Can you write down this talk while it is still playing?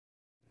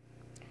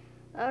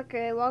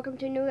Okay, welcome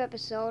to a new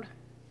episode.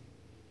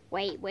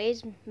 Wait,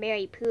 where's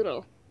Mary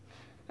Poodle?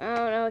 I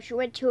don't know, she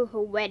went to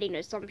her wedding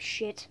or some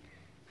shit.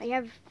 I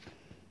have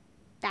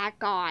that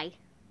guy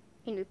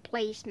in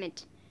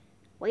replacement.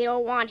 We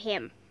don't want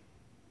him.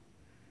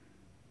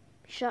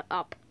 Shut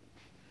up.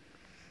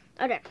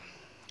 Okay,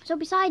 so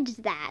besides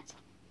that,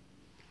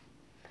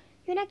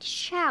 your next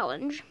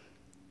challenge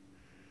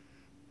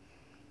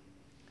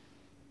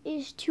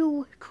is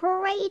to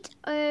create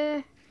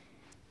a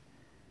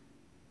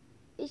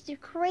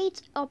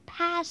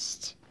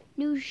past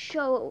news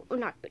show, or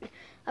not,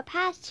 a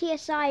past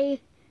TSI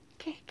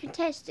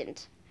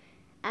contestant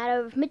out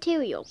of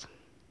materials.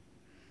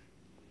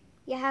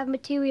 You have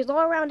materials all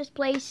around this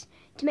place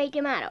to make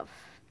him out of.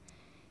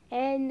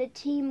 And the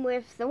team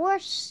with the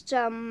worst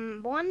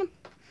one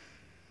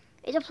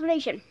is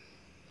explanation.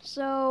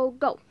 So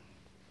go.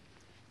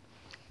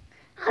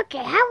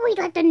 Okay, how do we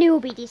let the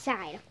newbie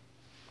decide?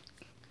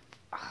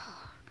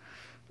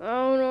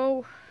 Oh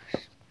no.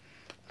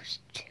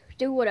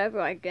 Do whatever,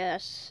 I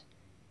guess.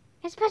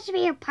 It's supposed to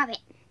be a puppet.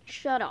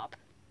 Shut up.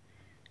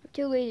 I'm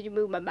too lazy to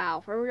move my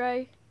mouth,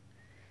 okay?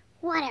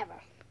 Whatever.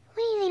 What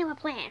do you think of a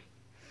plan?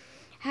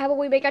 How about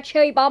we make a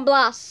cherry bomb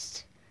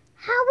blast?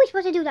 How are we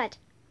supposed to do that?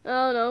 I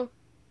don't know.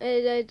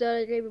 I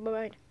gave me my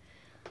mind.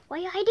 Well,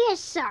 your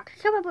ideas suck.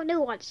 Come up with new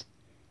ones.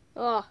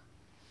 Oh.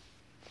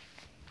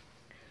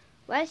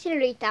 Well,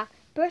 Senorita,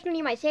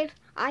 personally myself,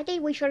 I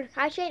think we should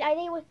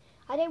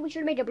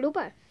make a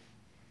blooper.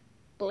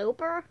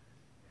 Blooper?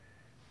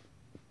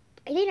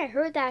 I think I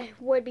heard that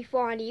word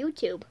before on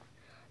YouTube.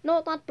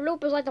 No, not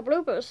bloopers like the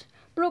bloopers.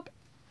 The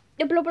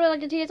blooper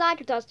like the TSI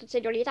contestant,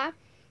 Senorita.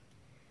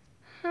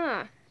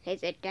 Huh.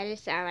 Is it gonna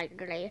sound like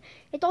Senorita?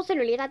 It's all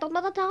Senorita, I don't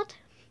know that.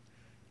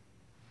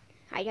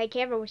 I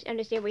can't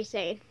understand what you're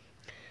saying.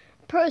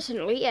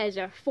 Personally, as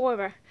a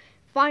former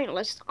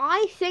finalist,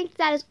 I think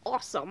that is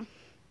awesome.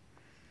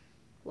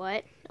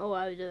 What? Oh,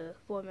 I was a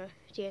former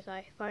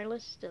TSI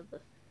finalist.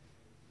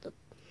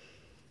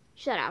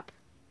 Shut up.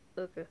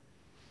 Okay.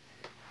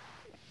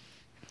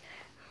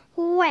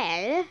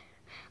 Well,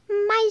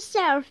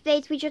 myself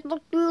thinks we should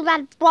look through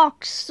that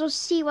box to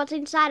see what's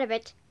inside of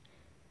it.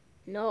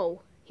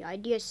 No, the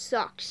idea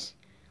sucks.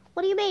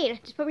 What do you mean?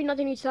 There's probably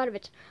nothing inside of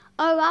it.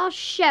 Oh, I'll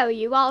show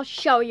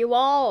you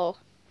all.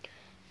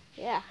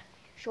 Yeah,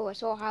 sure, I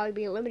saw how he'd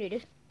be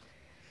eliminated.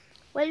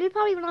 Well, we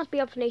probably will not be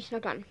up to Nation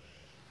again.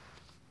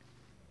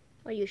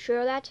 Are you sure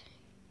of that?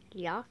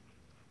 Yeah.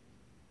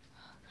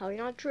 Probably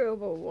not true,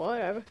 but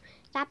whatever.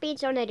 That being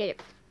so negative.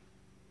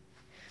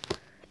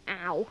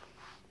 Ow.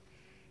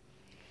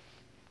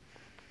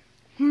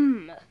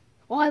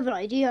 I have an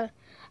idea.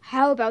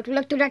 How about we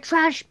look through that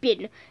trash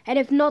bin? And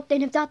if not,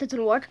 then if that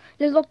doesn't work,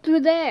 then look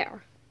through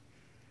there.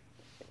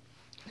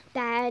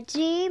 That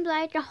seems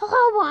like a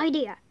horrible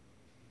idea.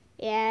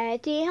 Yeah,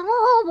 it's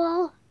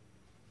horrible.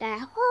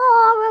 That's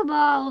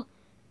horrible.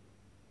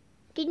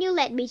 Can you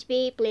let me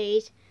speak,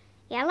 please?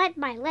 Yeah, let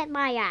my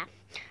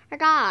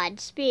God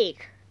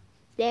speak.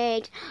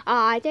 Thanks.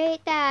 I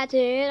think that's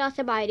an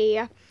awesome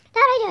idea.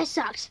 That idea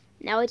sucks.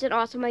 No, it's an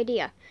awesome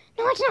idea.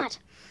 No, it's not.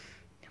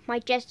 My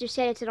jester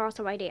said it's an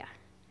awesome idea.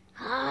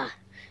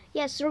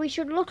 Yes, so we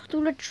should look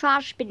through the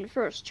trash bin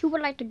first. Who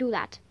would like to do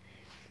that?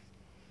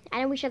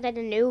 And then we should let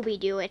the newbie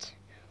do it.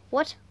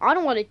 What? I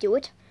don't want to do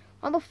it.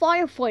 I'm a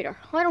firefighter.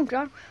 I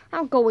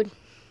don't go in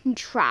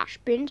trash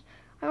bins.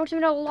 I want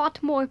something a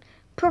lot more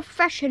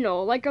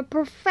professional, like a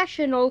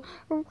professional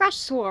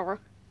wrestler.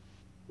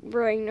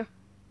 Ring.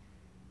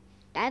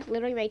 That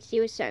literally makes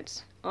zero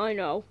sense. I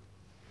know.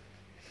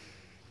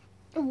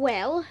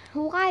 Well,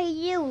 why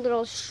you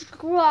little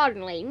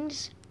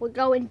scroglings will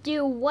go and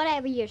do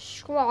whatever you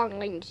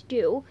scroglings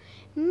do.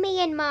 Me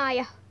and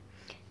me.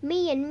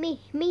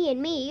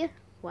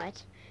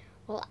 What?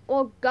 Well,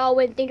 we'll go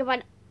and think of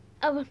an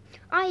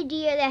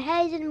idea that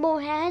has more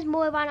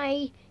of an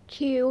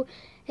IQ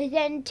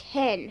than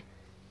 10.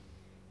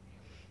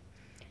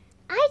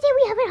 I think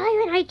we have a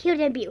higher IQ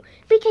than you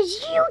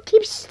because you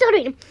keep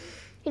stuttering.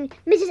 And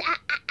Mrs.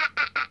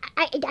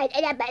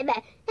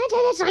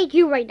 That's like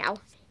you right now.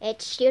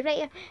 Excuse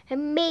me,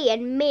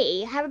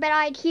 me have a better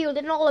IQ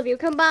than all of you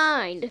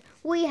combined.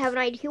 We have an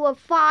IQ of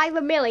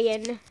 5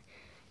 million.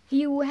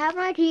 You have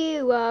an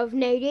IQ of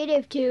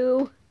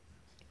 -2.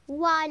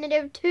 Why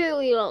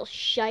 -2, you little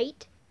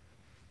shite?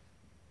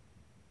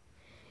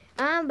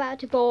 I'm about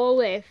to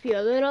bowl if you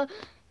little...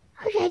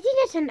 Okay, I think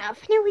that's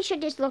enough. Now we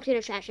should just look to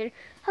the session.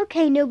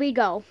 Okay, newbie,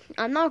 go.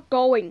 I'm not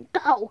going.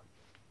 Go.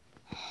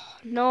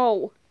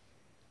 No.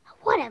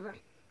 Whatever.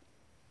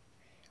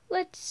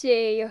 Let's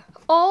see.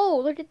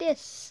 Oh, look at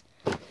this.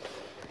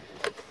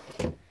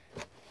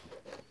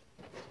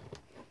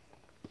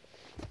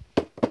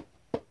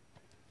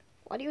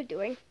 What are you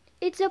doing?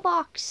 It's a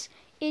box.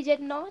 Is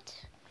it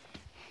not?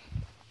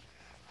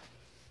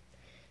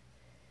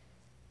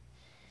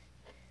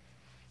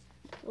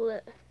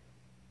 Well,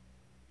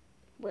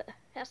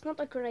 that's not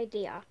a good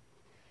idea.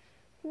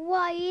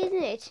 Why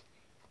isn't it?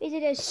 Is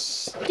it a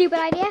stupid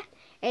idea?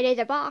 It is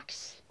a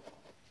box.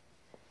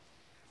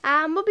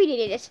 We'll be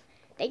needing it.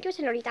 Thank you,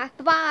 Senorita.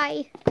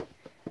 Bye-bye.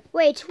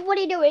 Wait, what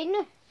are you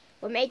doing?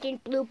 We're making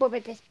blooper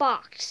with this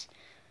box.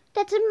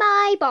 That's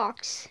my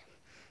box.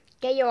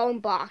 Get your own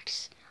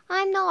box.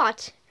 I'm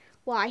not.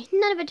 Why,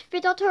 none of it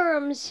fit our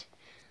terms.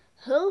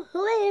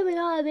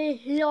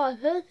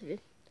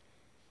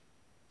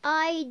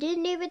 I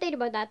didn't even think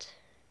about that.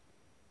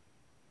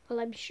 Well,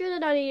 I'm sure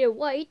that I need a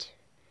white.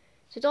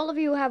 Since all of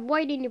you have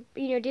white in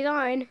your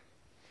design.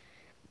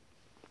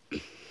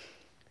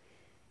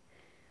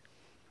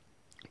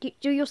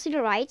 Do you see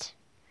the right?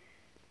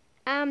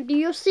 Do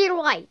you see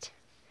right?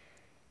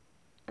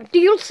 Do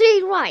you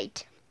see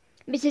right?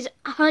 Mrs.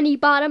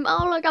 Honeybottom,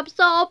 oh look, I'm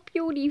so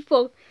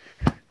beautiful.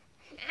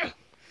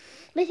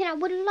 Listen, I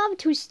would love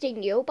to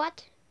sting you,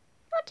 but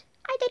what?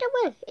 I think I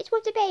will. It's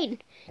worth the pain.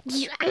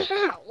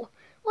 Ow.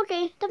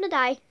 Okay, time to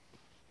die.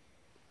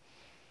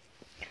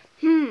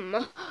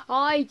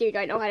 I think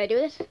I know how to do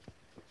this.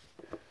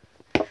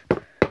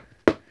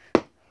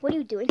 What are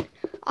you doing?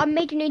 I'm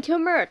making it into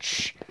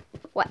merch.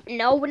 What?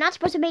 No, we're not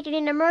supposed to make it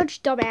into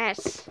merch,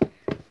 dumbass.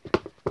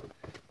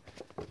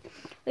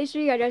 Let's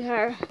see, I just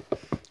have.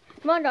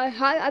 Come on, guys,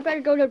 I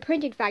better go to the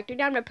printing factory.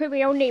 Now I'm gonna put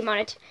my own name on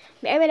it.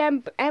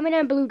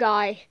 M&M blue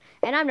dye.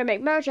 And I'm gonna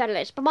make merch out of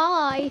this.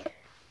 Bye-bye.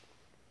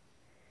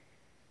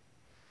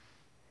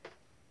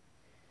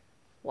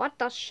 What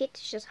the shit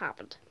just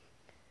happened?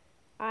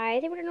 I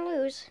think we're gonna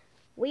lose.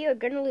 We are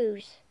gonna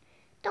lose.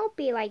 Don't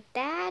be like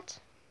that.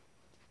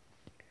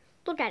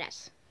 Look at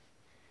us.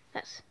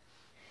 Yes.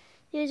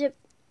 There's a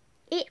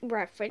It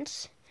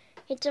reference.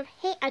 It's a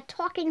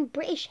talking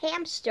British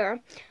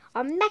hamster,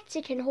 a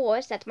Mexican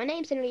horse, that's my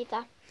name,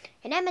 Senorita,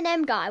 an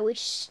M&M guy which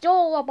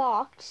stole a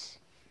box,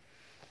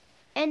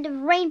 and a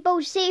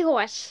rainbow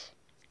seahorse.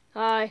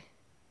 I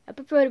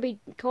prefer to be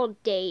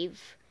called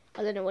Dave.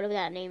 I don't know whatever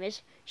that name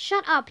is.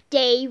 Shut up,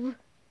 Dave.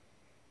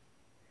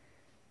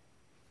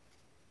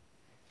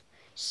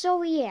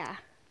 So yeah.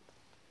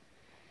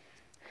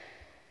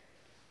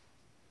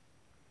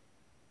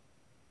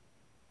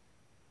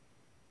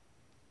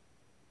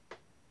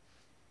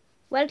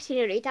 Well,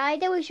 Senorita, I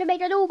think we should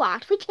make a new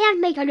box. We can't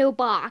make a new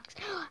box.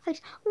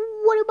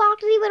 What new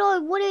box is even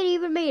on? What is it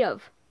even made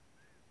of?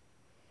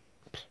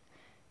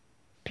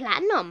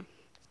 Platinum.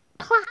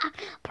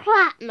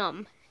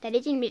 Platinum. That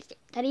is in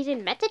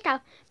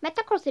Mexico.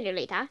 Mexico,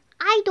 Senorita.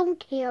 I don't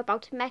care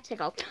about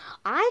Mexico.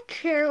 I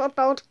care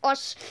about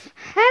us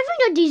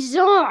having a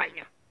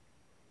design.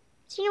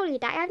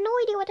 Senorita, I have no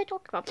idea what to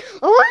talk about.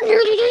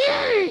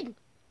 Oh,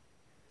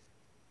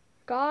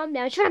 calm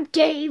down. Shut up,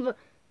 Dave.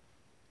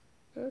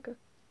 Okay.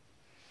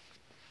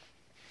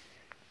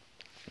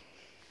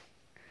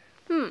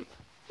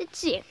 Let's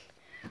see.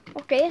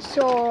 Okay,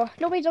 so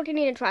nobody's looking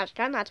in the trash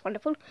can. That's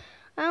wonderful.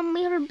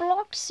 We have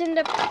blocks in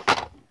the.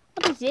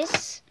 What is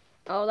this?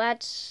 Oh,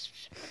 that's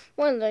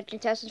one of the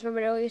contestants from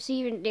earlier. So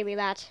you didn't give me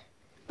that.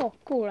 Oh,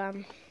 cool.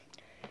 Who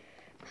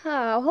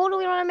do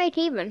we want to make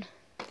even?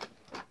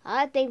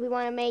 I think we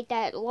want to make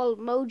that little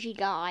emoji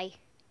guy.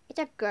 It's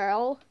a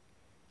girl.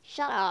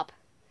 Shut up.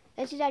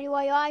 This is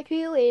why your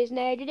IQ is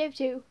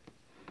 -2.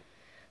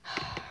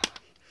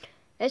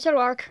 This'll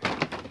work.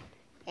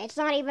 It's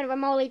not even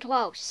remotely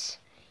close.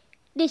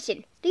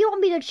 Listen, do you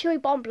want me to cherry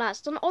bomb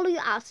blast on all of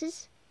your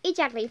asses?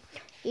 Exactly.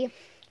 Yeah.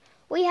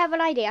 We have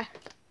an idea.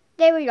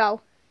 There we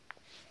go.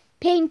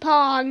 Ping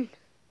pong.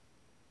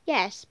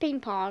 Yes, ping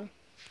pong.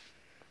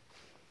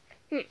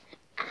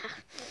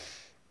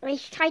 I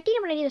think I'm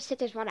gonna need to sit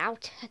this one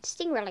out. That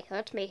sting really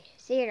hurts me.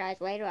 See you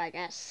guys later, I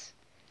guess.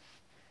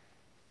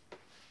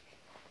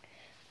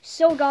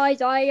 So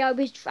guys, I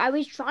was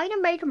trying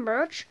to make a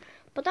merch,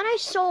 but then I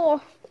saw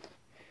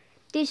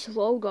this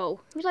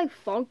logo. It was like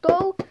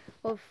Funko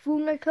or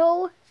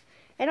Funico,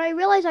 and I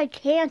realized I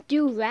can't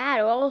do that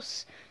or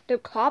else they'll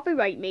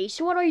copyright me.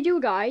 So what do I do,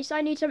 guys?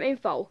 I need some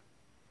info.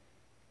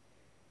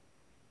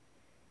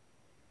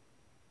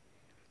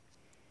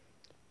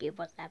 Give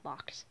us that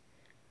box.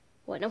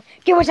 What? No,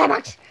 give us that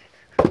box.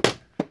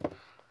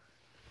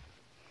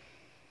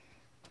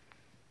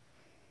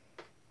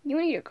 You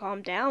need to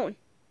calm down.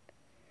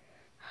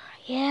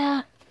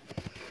 Yeah,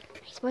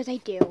 I suppose I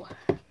do.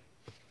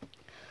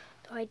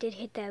 Though I did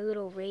hit that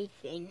little raid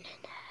thing.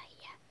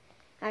 Yeah.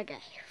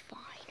 Okay,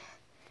 fine.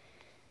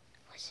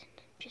 Listen,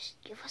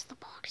 just give us the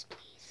box,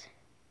 please.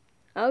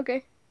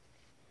 Okay.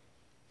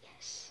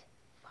 Yes,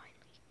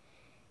 finally.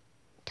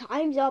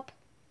 Time's up.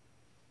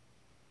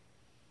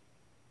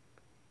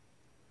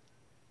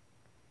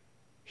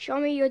 Show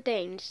me your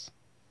things.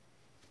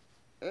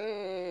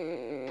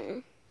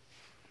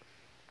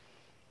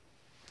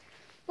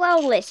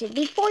 Well, listen,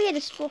 before you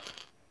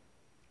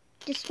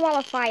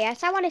disqualify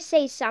us, I want to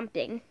say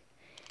something.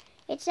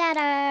 It's that,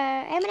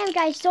 M&M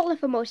guy stole it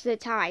for most of the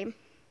time.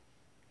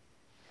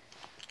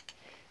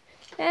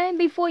 And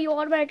before you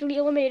automatically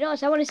eliminate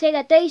us, I want to say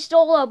that they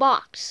stole our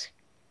box.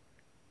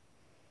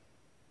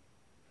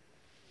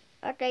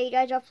 Okay, you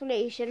guys,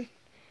 explanation.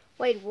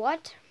 Wait,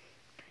 what?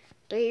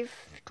 Dave,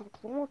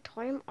 talk one more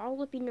time, I'll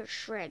rip in your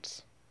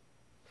shreds.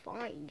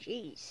 Fine,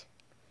 jeez.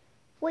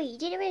 Wait, you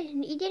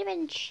didn't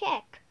even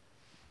check.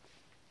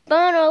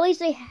 But no, at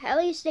least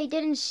they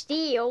didn't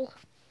steal.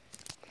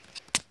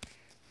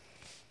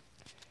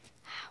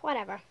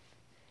 whatever.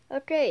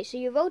 Okay, so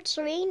you vote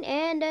Serene,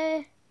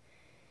 and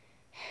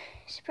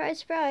surprise,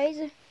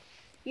 surprise,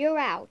 you're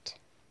out.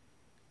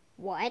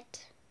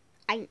 What?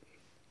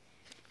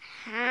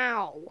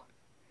 How?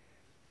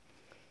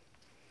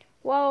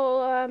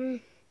 Well,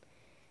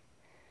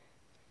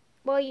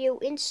 you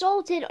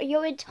insulted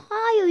your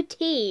entire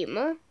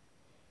team.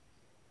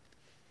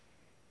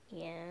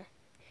 Yeah.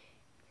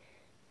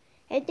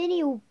 And then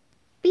you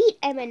beat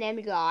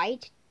Eminem guy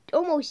to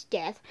almost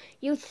death.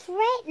 You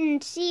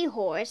threatened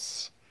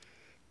Seahorse.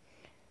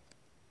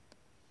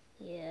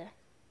 Yeah.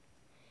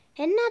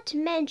 And not to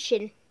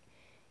mention,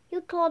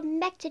 you called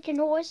Mexican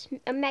horse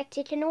a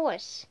Mexican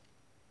horse.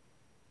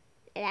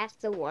 That's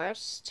the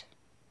worst.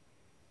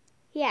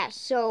 Yeah,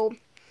 so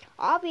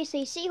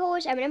obviously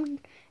Seahorse, Eminem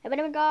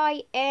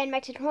guy, and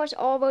Mexican horse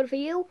all voted for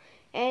you.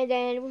 And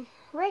then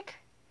Rick,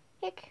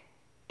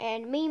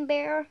 and Mean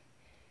Bear,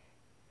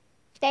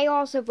 they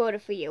also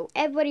voted for you.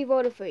 Everybody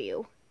voted for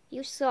you.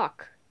 You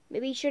suck.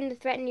 Maybe you shouldn't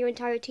have threatened your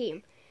entire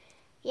team.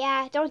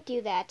 Yeah, don't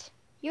do that.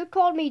 You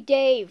called me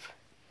Dave.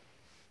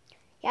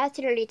 Yeah,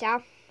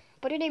 Senorita.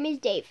 But your name is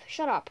Dave.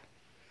 Shut up.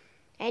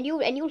 And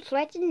you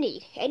threatened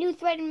me. And you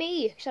threatened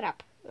me. Shut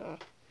up.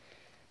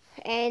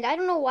 And I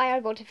don't know why I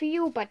voted for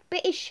you, but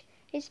British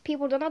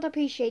people do not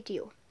appreciate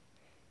you.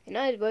 And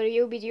I voted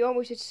you because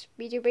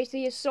you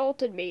basically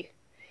assaulted me.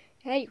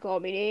 And you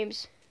called me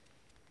names.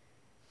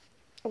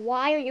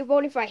 Why aren't you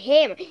voting for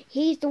him?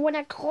 He's the one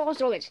that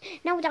caused all this.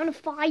 Now we're down to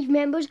 5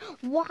 members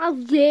while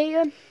they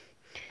don't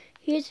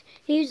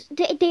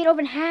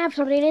even have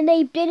something, and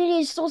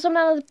they stole something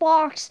out of the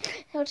box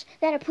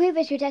that a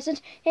previous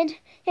contestant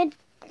and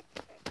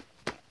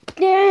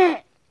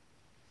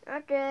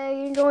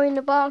okay, enjoying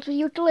the box with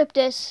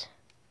eucalyptus.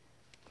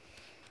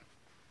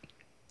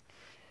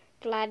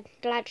 Glad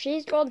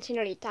she's gone,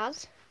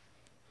 senoritas.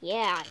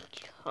 Yeah,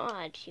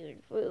 God, she was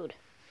rude.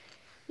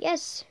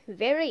 Yes,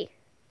 very.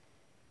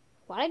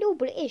 What I do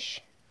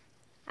British?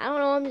 I don't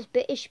know, I'm as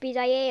British as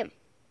I am.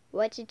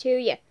 What's it to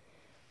you?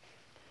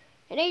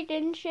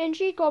 And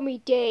she called me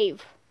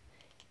Dave.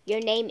 Your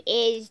name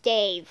is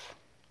Dave.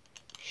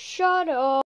 Shut up.